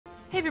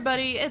Hey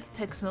everybody, it's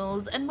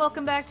Pixels, and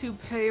welcome back to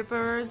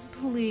Papers,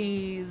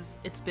 Please.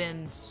 It's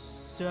been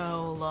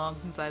so long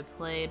since I've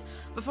played.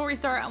 Before we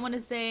start, I want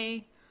to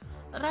say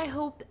that I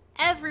hope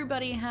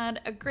everybody had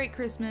a great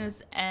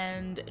Christmas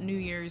and New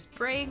Year's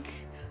break.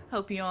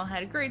 Hope you all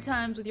had great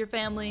times with your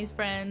families,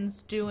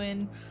 friends,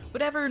 doing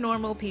whatever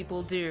normal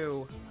people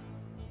do.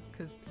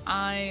 Cause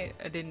I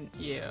didn't,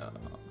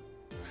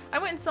 I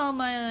went and saw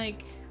my,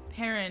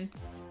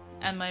 parents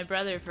and my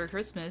brother for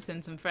Christmas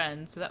and some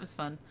friends, so that was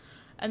fun.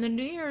 And then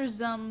New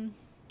Year's,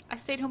 I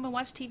stayed home and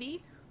watched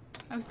TV.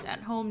 I was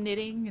at home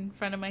knitting in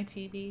front of my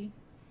TV.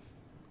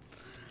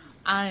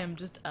 I am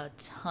just a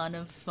ton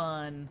of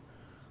fun.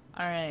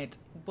 Alright,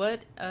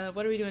 what are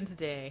we doing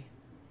today?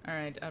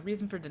 Alright, a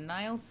reason for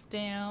denial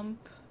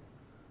stamp.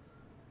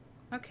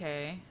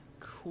 Okay,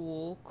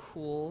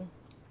 cool.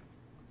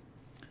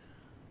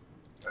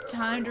 It's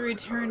time to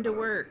return to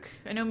work.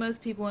 I know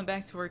most people went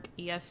back to work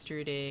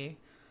yesterday.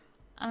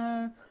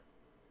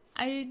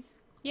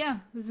 Yeah,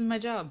 this is my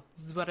job.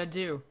 This is what I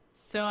do.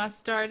 So I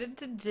started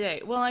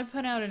today. Well, I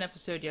put out an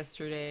episode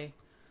yesterday,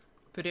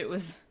 but it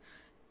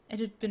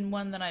had been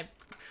one that I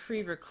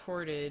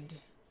pre-recorded.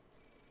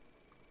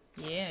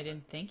 Yeah, I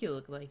didn't think you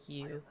looked like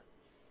you.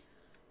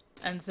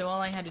 And so all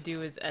I had to do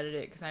was edit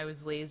it because I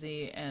was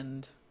lazy,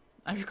 and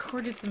I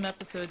recorded some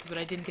episodes, but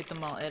I didn't get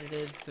them all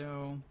edited,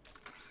 so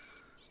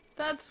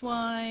that's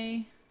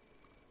why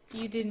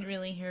you didn't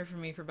really hear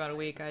from me for about a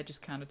week. I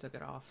just kind of took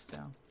it off, so.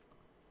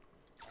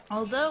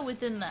 Although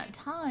within that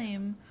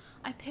time,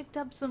 I picked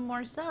up some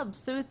more subs,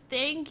 so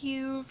thank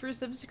you for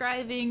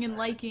subscribing and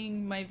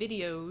liking my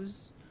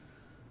videos.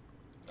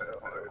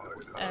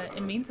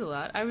 It means a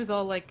lot. I was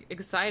all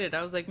excited.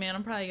 I was like, man,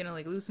 I'm probably gonna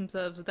lose some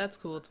subs, but that's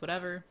cool, it's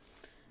whatever.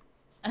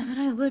 And then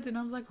I looked and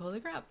I was like,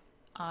 holy crap,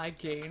 I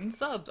gained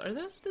subs. Are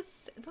those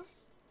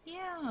those?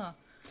 Yeah.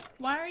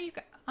 Why are you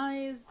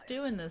guys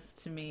doing this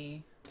to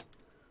me?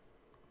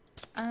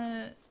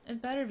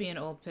 It better be an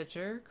old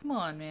picture. Come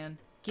on, man.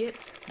 Get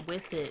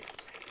with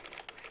it.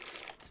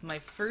 It's my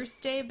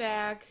first day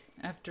back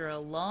after a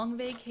long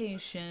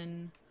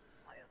vacation.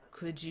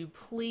 Could you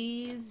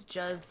please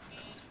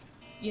just,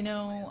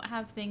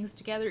 have things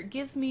together?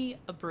 Give me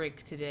a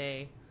break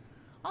today.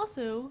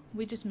 Also,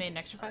 we just made an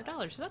extra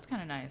 $5, so that's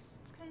kind of nice.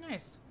 It's kind of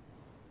nice.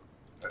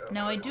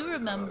 Now, I do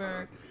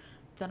remember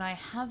that I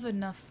have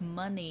enough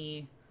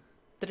money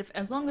that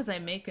as long as I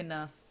make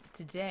enough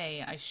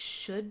today, I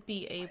should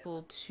be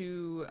able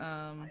to,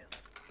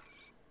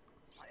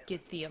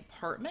 get the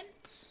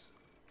apartment,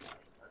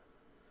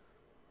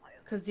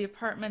 because the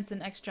apartment's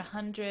an extra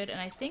 100, and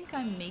I think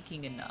I'm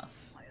making enough.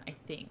 I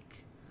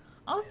think.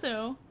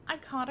 Also, I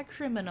caught a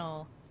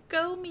criminal.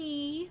 Go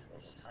me!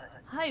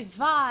 High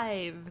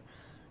five!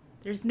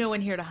 There's no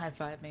one here to high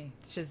five me.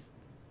 It's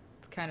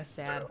kind of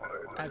sad.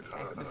 Okay,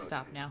 I'm gonna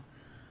stop now.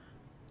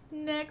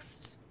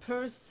 Next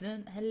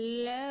person.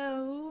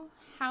 Hello?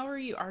 How are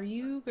you? Are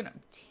you gonna...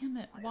 Damn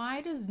it. Why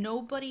does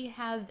nobody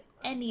have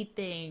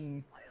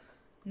anything?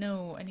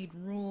 No, I need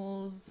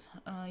rules.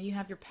 You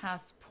have your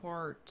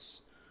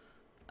passport.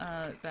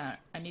 That.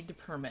 I need the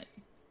permit.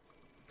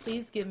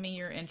 Please give me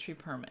your entry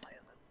permit.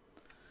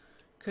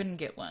 Couldn't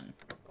get one.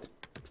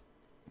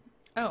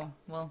 Oh,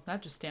 well,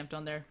 that just stamped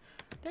on there.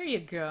 There you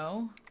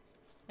go.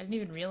 I didn't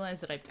even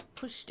realize that I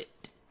pushed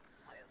it.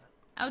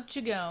 Out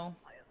you go.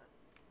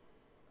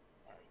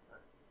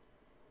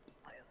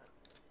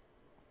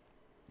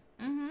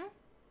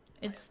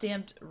 It's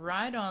stamped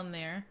right on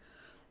there.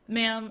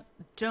 Ma'am,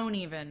 don't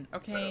even,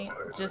 okay?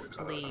 Just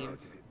leave.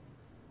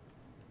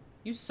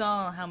 You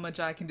saw how much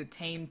I can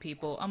detain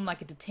people. I'm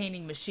like a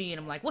detaining machine.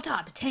 I'm like, what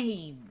are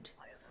detained?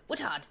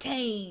 What are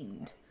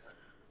detained?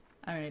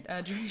 Alright,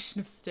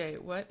 duration of stay.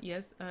 What?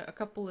 Yes, a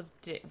couple of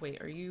days.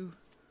 Wait, are you...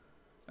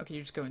 Okay,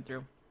 you're just going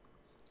through.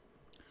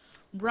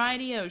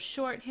 Radio,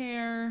 short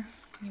hair.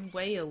 You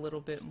weigh a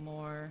little bit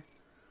more.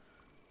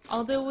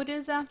 Although it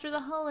is after the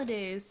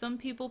holidays, some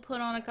people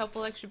put on a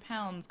couple extra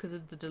pounds because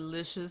of the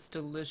delicious,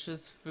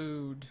 delicious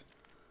food.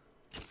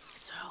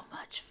 So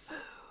much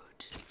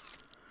food.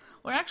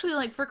 Or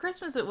actually, for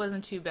Christmas it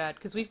wasn't too bad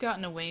because we've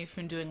gotten away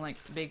from doing,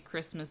 big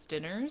Christmas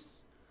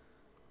dinners.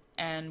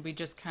 And we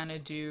just kind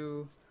of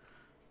do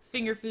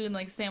finger food,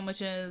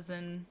 sandwiches,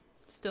 and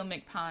still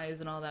make pies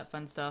and all that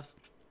fun stuff.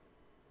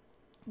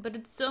 But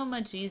it's so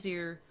much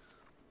easier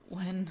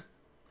when...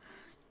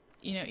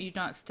 you're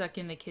not stuck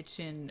in the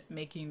kitchen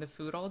making the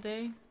food all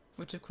day,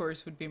 which of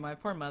course would be my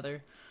poor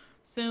mother.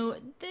 So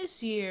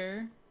this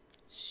year,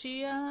 she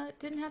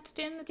didn't have to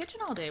stand in the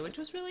kitchen all day, which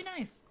was really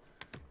nice.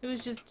 It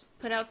was just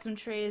put out some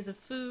trays of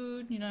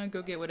food,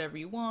 go get whatever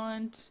you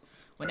want,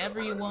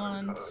 whenever you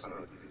want.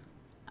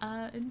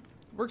 It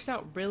works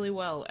out really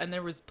well, and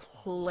there was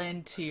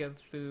plenty of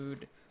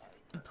food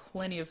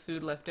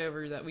left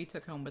over that we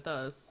took home with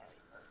us.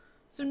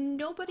 So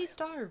nobody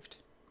starved.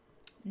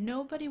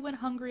 Nobody went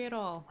hungry at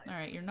all.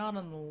 Alright, you're not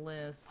on the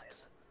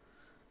list.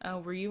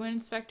 Were you an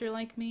inspector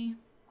like me?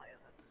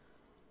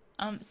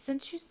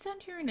 Since you said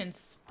you're an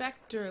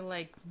inspector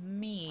like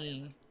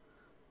me,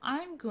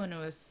 I'm going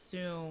to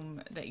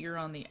assume that you're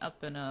on the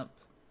up and up.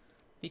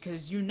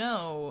 Because you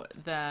know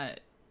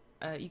that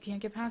you can't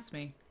get past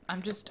me.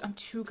 I'm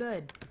too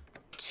good.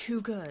 Too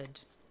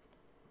good.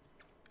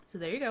 So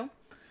there you go.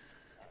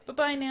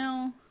 Bye-bye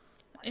now.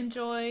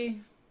 Enjoy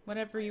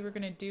whatever you were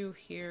gonna do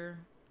here.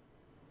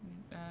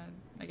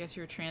 I guess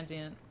you're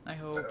transient, I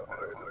hope.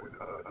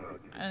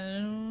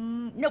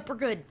 Nope, we're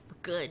good.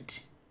 We're good.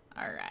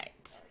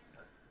 Alright.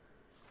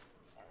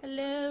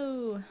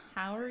 Hello.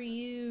 How are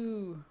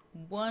you?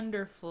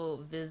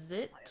 Wonderful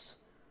visit.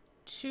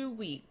 2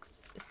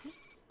 weeks.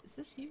 Is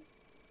this you?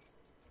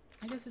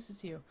 I guess this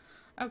is you.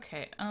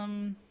 Okay,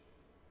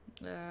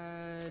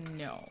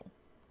 no.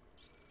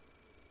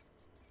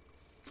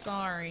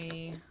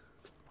 Sorry.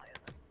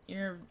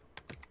 Your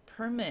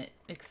permit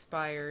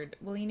expired.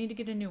 Well, you need to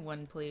get a new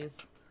one,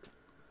 please.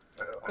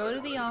 Go to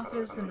the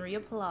office and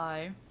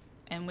reapply,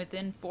 and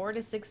within 4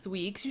 to 6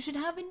 weeks, you should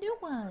have a new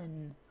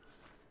one.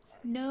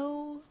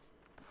 No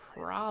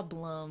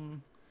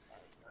problem.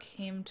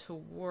 Came to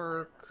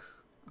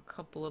work a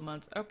couple of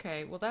months.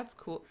 Okay, well, that's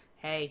cool.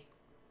 Hey.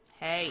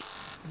 Hey.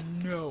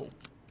 No.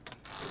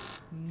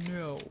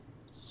 No.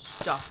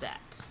 Stop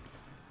that.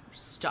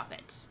 Stop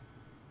it.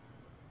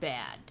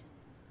 Bad.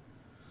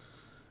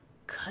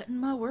 Cutting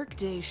my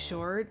workday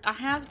short. I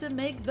have to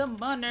make the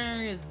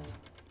monies.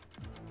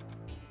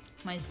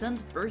 My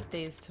son's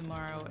birthday is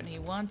tomorrow, and he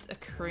wants a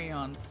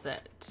crayon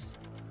set.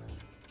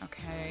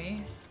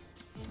 Okay.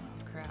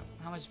 Oh, crap.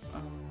 How much?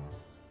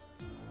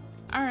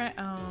 Alright,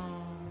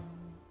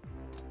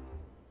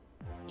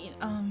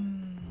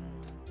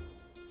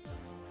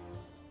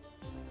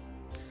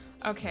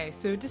 Okay,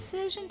 so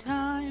decision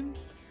time.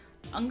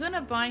 I'm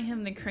gonna buy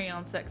him the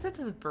crayon set, because that's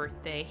his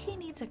birthday. He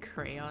needs a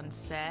crayon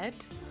set.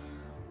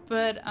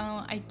 But,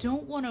 I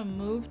don't want to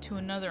move to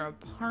another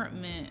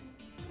apartment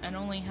and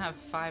only have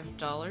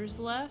 $5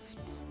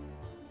 left.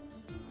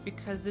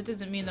 Because it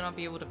doesn't mean that I'll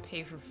be able to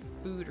pay for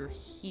food or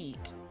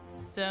heat.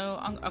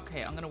 So,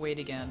 okay, I'm gonna wait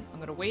again. I'm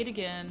gonna wait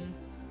again.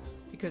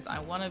 Because I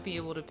want to be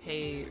able to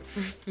pay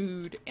for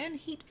food and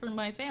heat for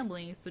my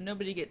family so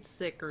nobody gets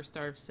sick or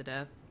starves to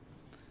death.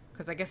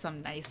 Because I guess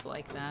I'm nice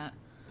like that.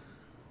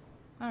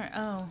 Alright,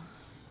 oh.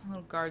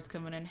 Little guard's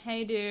coming in.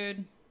 Hey,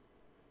 dude.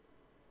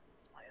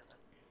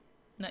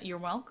 No, you're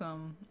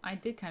welcome. I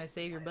did kind of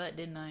save your butt,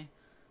 didn't I?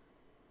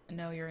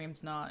 No, your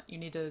aim's not. You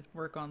need to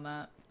work on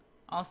that.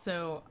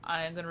 Also,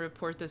 I'm going to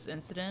report this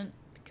incident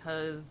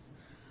because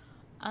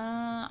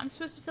I'm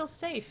supposed to feel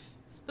safe.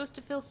 Supposed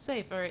to feel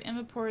safe. Alright,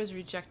 Imapor is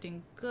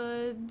rejecting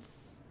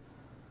goods.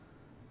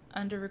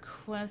 Under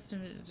request,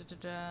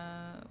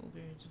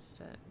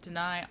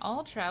 deny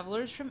all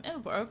travelers from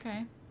Imapor.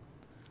 Okay.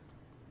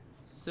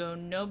 So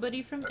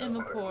nobody from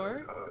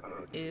Imapor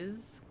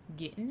is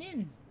getting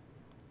in.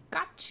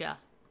 Gotcha.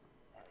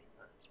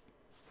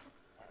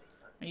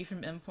 Are you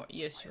from Imapor?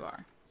 Yes, you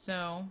are.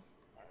 So,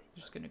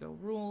 just gonna go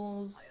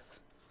rules.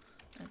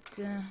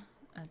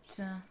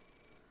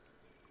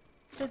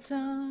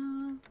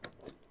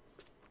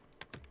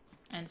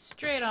 And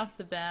straight off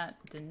the bat,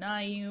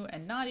 deny you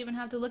and not even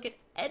have to look at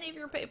any of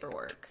your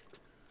paperwork.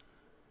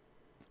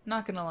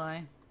 Not gonna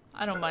lie,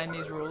 I don't mind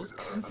these rules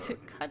because it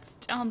cuts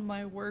down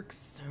my work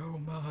so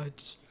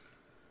much.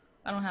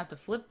 I don't have to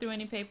flip through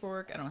any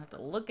paperwork, I don't have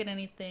to look at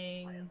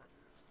anything.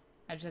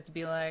 I just have to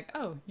be like,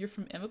 oh, you're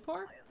from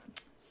Imapor?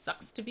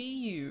 Sucks to be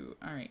you.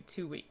 Alright,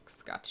 2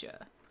 weeks,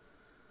 gotcha.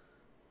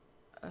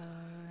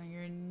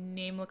 Your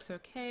name looks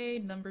okay,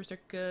 numbers are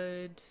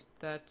good.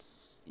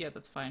 Yeah,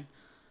 that's fine.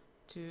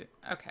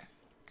 Okay,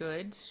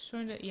 good.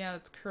 Yeah,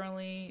 that's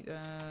currently,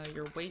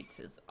 your weight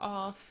is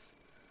off.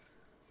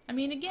 I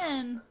mean,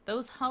 again,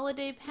 those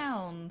holiday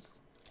pounds.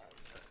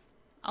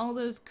 All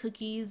those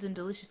cookies and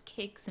delicious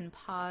cakes and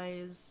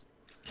pies.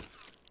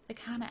 They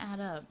kind of add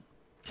up.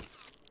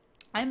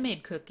 I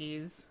made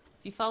cookies.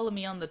 If you follow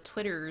me on the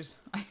Twitters,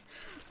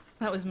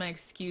 that was my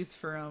excuse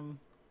for,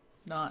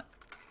 not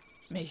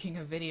making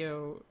a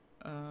video,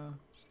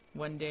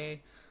 one day.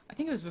 I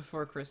think it was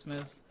before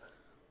Christmas.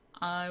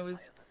 I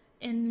was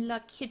in la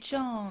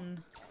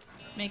kitchen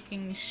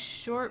making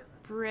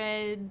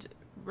shortbread,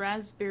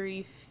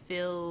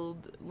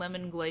 raspberry-filled,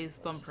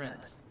 lemon-glazed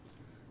thumbprints.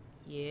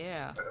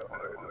 Yeah.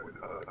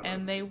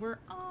 And they were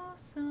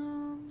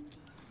awesome.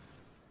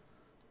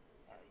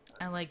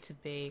 I like to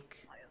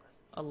bake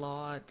a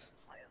lot.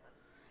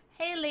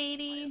 Hey,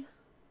 lady.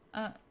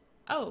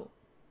 Oh.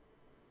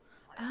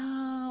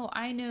 Oh,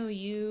 I know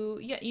you.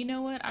 Yeah, you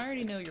know what? I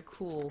already know you're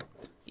cool.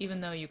 Even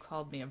though you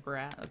called me a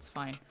brat. That's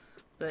fine.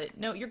 But,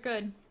 no, you're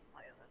good.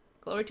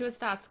 Glory to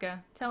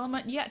Estatska. Tell him,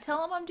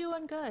 tell him I'm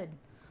doing good.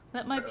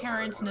 Let my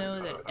parents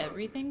know that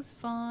everything's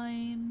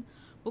fine.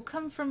 We'll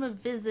come from a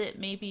visit,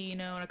 maybe, you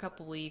know, in a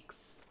couple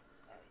weeks.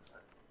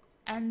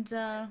 And,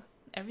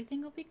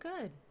 everything will be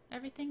good.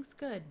 Everything's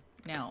good.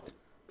 Now,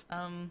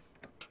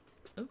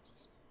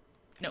 oops.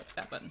 No,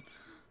 that button.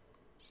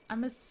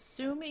 I'm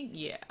assuming,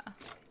 yeah.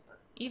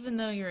 Even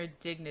though you're a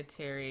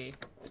dignitary,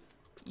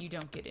 you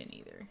don't get in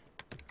either.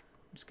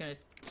 I'm just gonna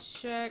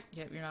check.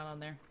 Yep, you're not on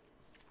there.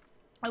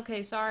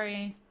 Okay,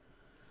 sorry.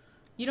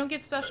 You don't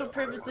get special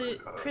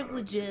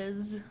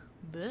privileges.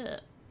 Bleh.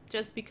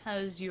 just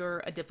because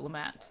you're a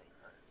diplomat.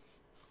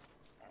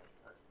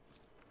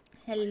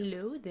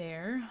 Hello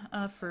there,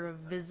 for a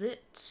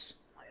visit.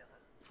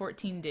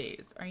 14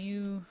 days. Are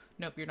you...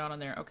 Nope, you're not on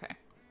there. Okay.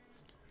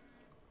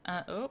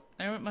 Oh,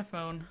 there went my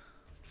phone.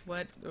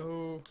 What?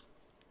 Oh.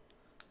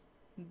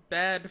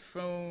 Bad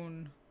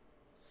phone.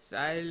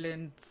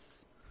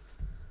 Silence.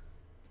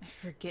 I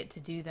forget to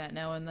do that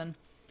now and then.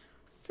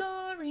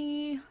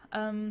 Sorry.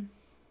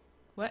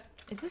 What?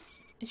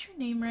 Is your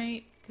name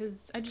right?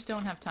 Because I just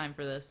don't have time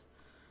for this.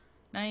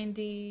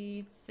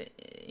 90...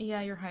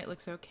 Yeah, your height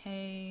looks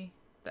okay.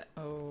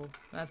 Oh,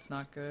 that's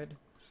not good.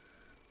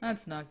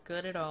 That's not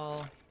good at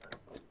all.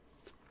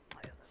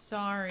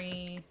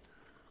 Sorry.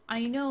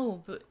 I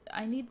know, but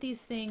I need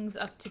these things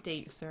up to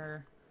date,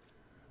 sir.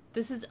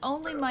 This is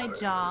only my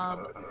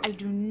job. I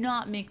do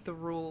not make the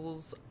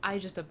rules. I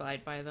just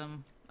abide by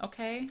them.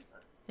 Okay?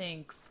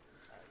 Thanks.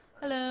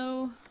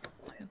 Hello.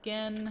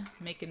 Again,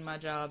 making my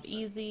job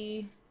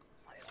easy.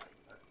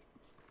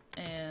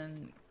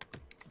 And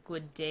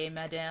good day,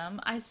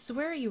 madame. I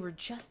swear you were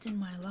just in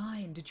my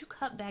line. Did you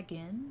cut back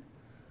in?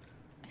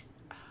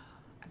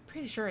 I'm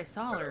pretty sure I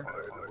saw her.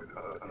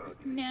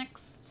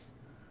 Next.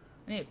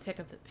 I need to pick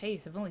up the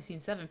pace. I've only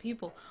seen 7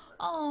 people.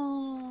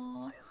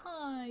 Oh,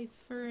 hi,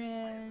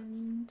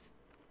 friend.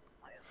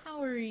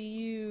 How are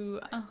you?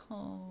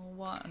 Oh,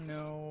 what?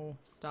 No.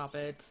 Stop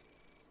it.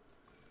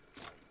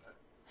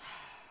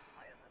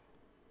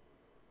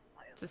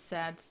 It's a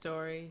sad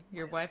story.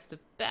 Your wife's a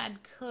bad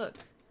cook.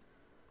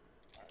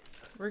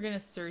 We're gonna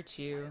search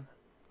you.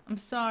 I'm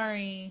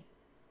sorry.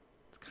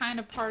 It's kind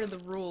of part of the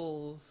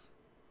rules.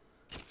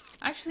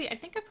 Actually, I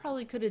think I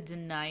probably could have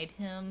denied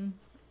him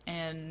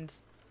and...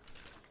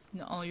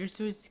 Oh, you're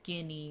so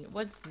skinny.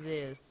 What's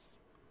this?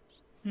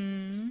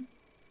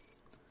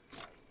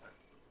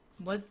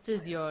 What's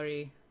this,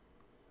 Yori?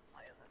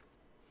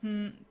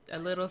 A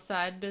little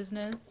side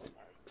business?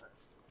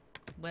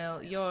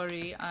 Well,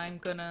 Yori, I'm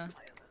gonna...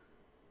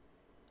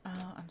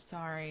 Oh, I'm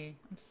sorry.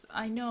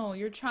 I know,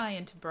 you're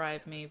trying to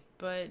bribe me,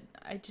 but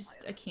I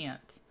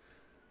can't.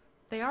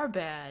 They are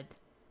bad.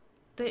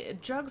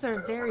 Drugs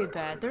are very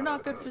bad. They're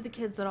not good for the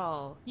kids at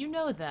all. You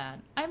know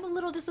that. I'm a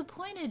little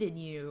disappointed in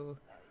you.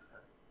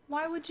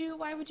 Why would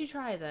you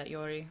try that,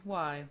 Yori?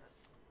 Why?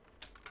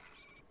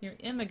 You're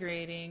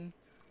immigrating.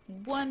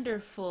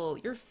 Wonderful.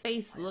 Your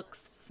face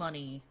looks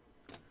funny.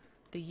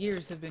 The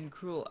years have been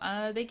cruel.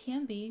 They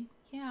can be.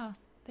 Yeah,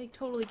 they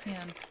totally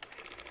can.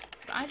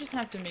 But I just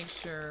have to make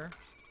sure.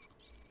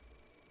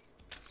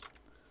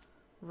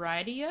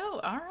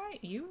 Rightio.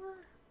 Alright, you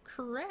were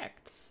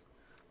correct.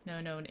 No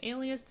known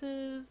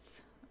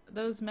aliases.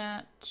 Those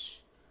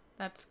match.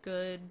 That's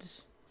good.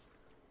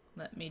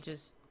 Let me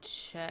just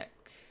check.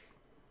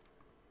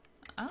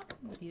 Oh,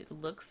 it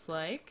looks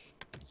like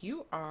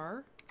you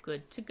are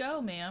good to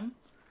go, ma'am.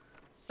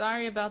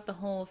 Sorry about the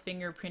whole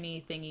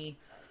fingerprinty thingy.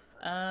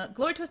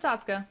 Glory to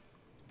Statska.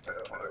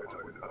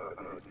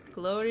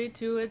 Glory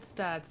to its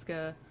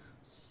Statska.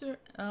 Sir,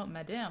 oh,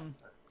 madame.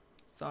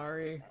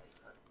 Sorry.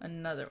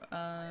 Another,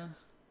 how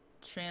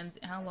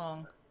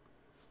long?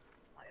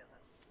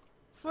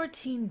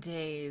 14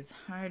 days.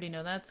 I already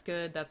know that's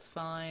good, that's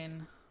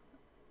fine.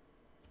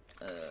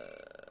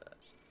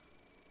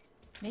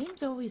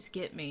 Names always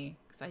get me,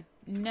 because I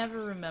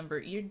never remember.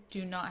 You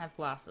do not have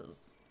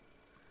glasses.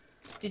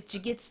 Did you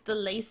get the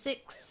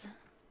LASIX?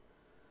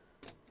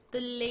 The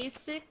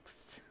LASIX?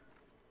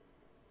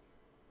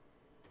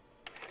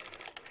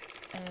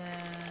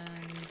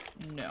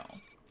 And no.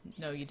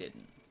 No, you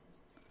didn't.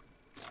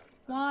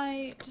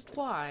 Why? Just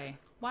why?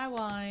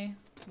 Why?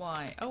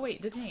 Why? Oh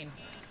wait, detain.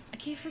 I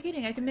keep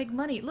forgetting I can make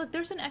money. Look,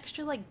 there's an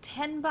extra like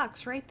 10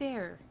 bucks right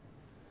there.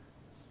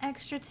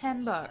 Extra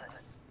 10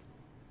 bucks.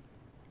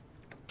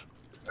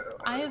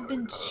 I have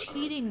been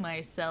cheating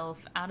myself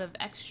out of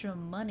extra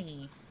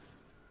money.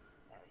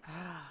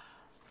 Ah,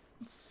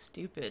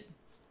 stupid.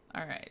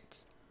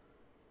 Alright.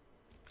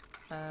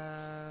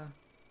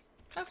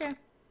 Okay.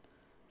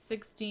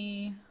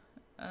 60,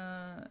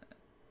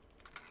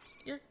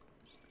 you're...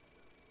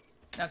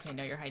 Okay,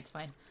 no, your height's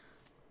fine.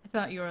 I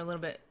thought you were a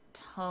little bit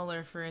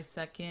taller for a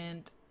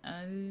second.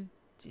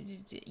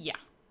 Yeah,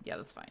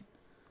 that's fine.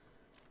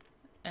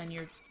 And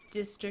your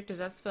district, is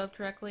that spelled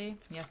correctly?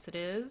 Yes, it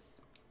is.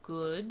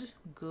 Good,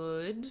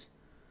 good.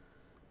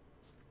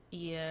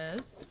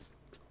 Yes.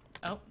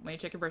 Oh, let me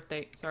check your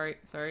birthday. Sorry.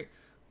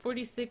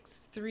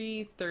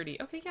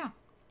 46-3-30. Okay, yeah.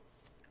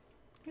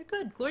 You're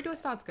good. Glory to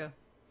Statska.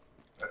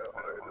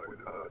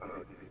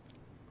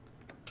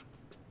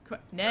 Come on,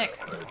 next.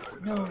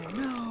 No.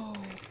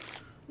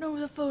 No,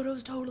 the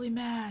photos totally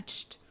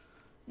matched.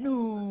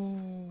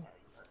 No.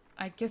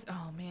 I guess,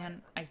 oh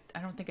man, I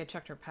don't think I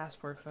checked her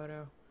passport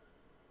photo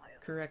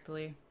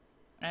correctly.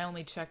 I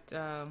only checked,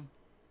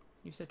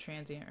 you said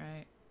transient,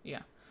 right?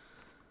 Yeah.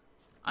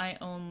 I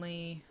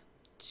only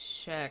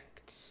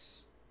checked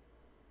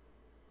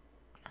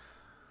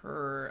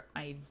her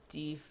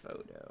ID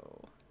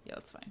photo. Yeah,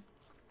 that's fine.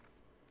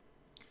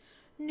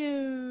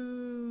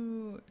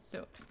 No.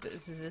 So,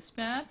 this is this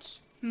match?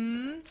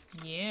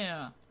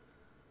 Yeah.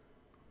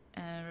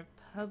 And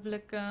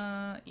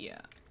Publica,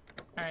 yeah.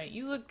 Alright,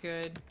 you look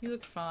good. You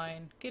look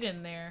fine. Get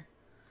in there.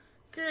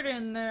 Get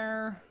in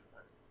there.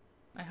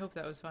 I hope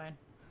that was fine.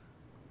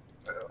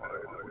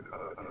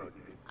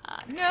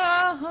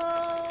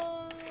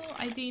 No!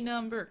 ID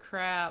number,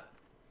 crap.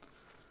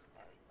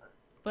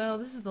 Well,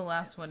 this is the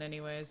last one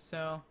anyways,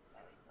 so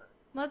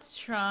let's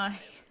try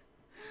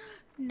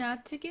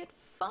not to get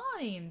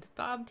fined.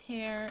 Bobbed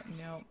hair.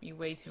 No, you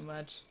weigh too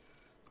much.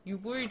 You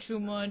worry too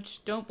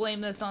much. Don't blame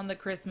this on the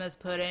Christmas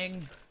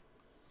pudding.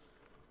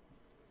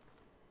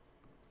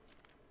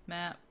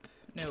 Map.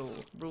 No.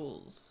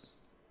 Rules.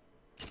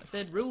 I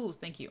said rules,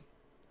 thank you.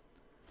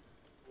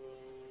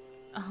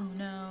 Oh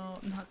no,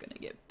 I'm not gonna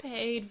get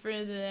paid for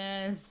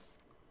this.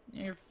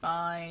 You're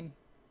fine.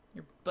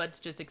 Your butt's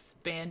just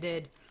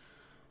expanded.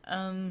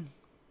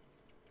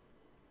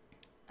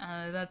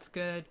 That's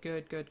good,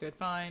 good,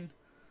 fine.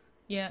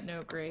 Yeah,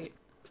 no, great.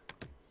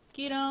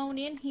 Get on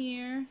in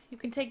here. You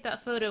can take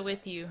that photo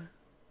with you.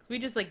 We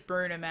just, like,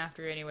 burn him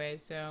after anyway,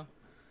 so...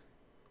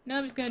 No,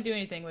 I'm just gonna do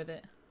anything with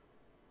it.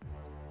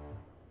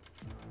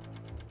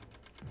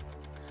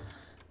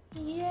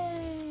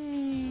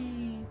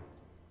 Yay!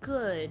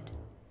 Good.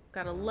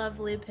 Got a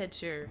lovely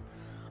picture.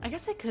 I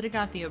guess I could have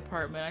got the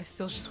apartment. I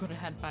still just would have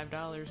had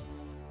 $5.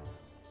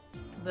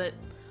 But,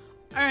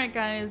 alright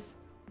guys.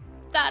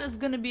 That is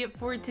gonna be it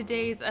for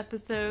today's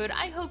episode.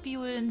 I hope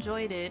you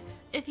enjoyed it.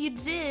 If you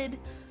did,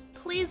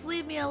 please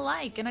leave me a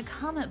like and a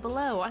comment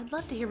below. I'd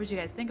love to hear what you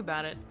guys think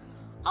about it.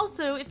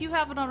 Also, if you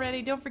haven't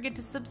already, don't forget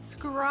to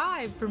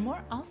subscribe for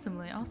more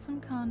awesomely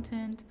awesome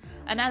content.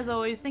 And as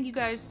always, thank you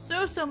guys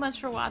so much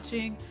for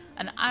watching,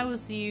 and I will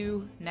see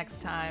you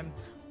next time.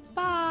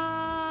 Bye!